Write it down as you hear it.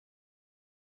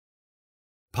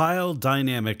Pile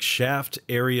Dynamic Shaft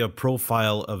Area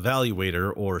Profile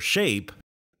Evaluator, or SHAPE,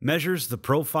 measures the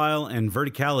profile and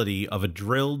verticality of a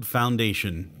drilled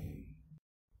foundation.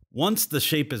 Once the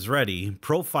shape is ready,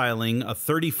 profiling a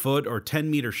 30-foot or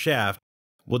 10-meter shaft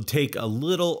would take a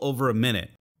little over a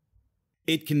minute.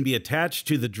 It can be attached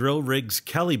to the drill rig's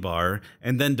Kelly bar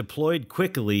and then deployed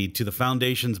quickly to the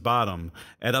foundation's bottom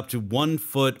at up to 1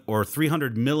 foot or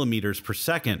 300 millimeters per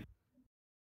second.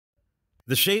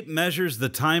 The shape measures the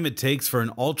time it takes for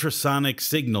an ultrasonic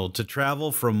signal to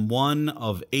travel from one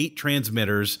of 8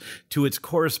 transmitters to its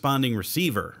corresponding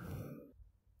receiver.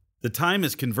 The time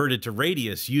is converted to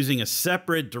radius using a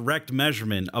separate direct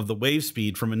measurement of the wave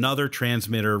speed from another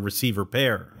transmitter-receiver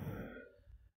pair.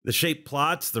 The shape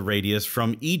plots the radius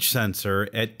from each sensor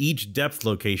at each depth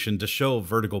location to show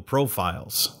vertical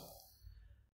profiles.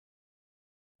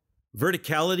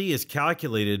 Verticality is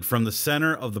calculated from the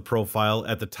center of the profile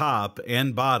at the top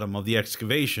and bottom of the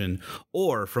excavation,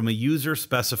 or from a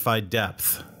user-specified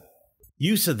depth.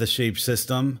 Use of the SHAPE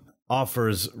system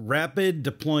offers rapid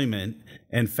deployment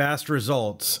and fast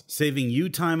results, saving you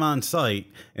time on site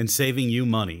and saving you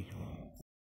money.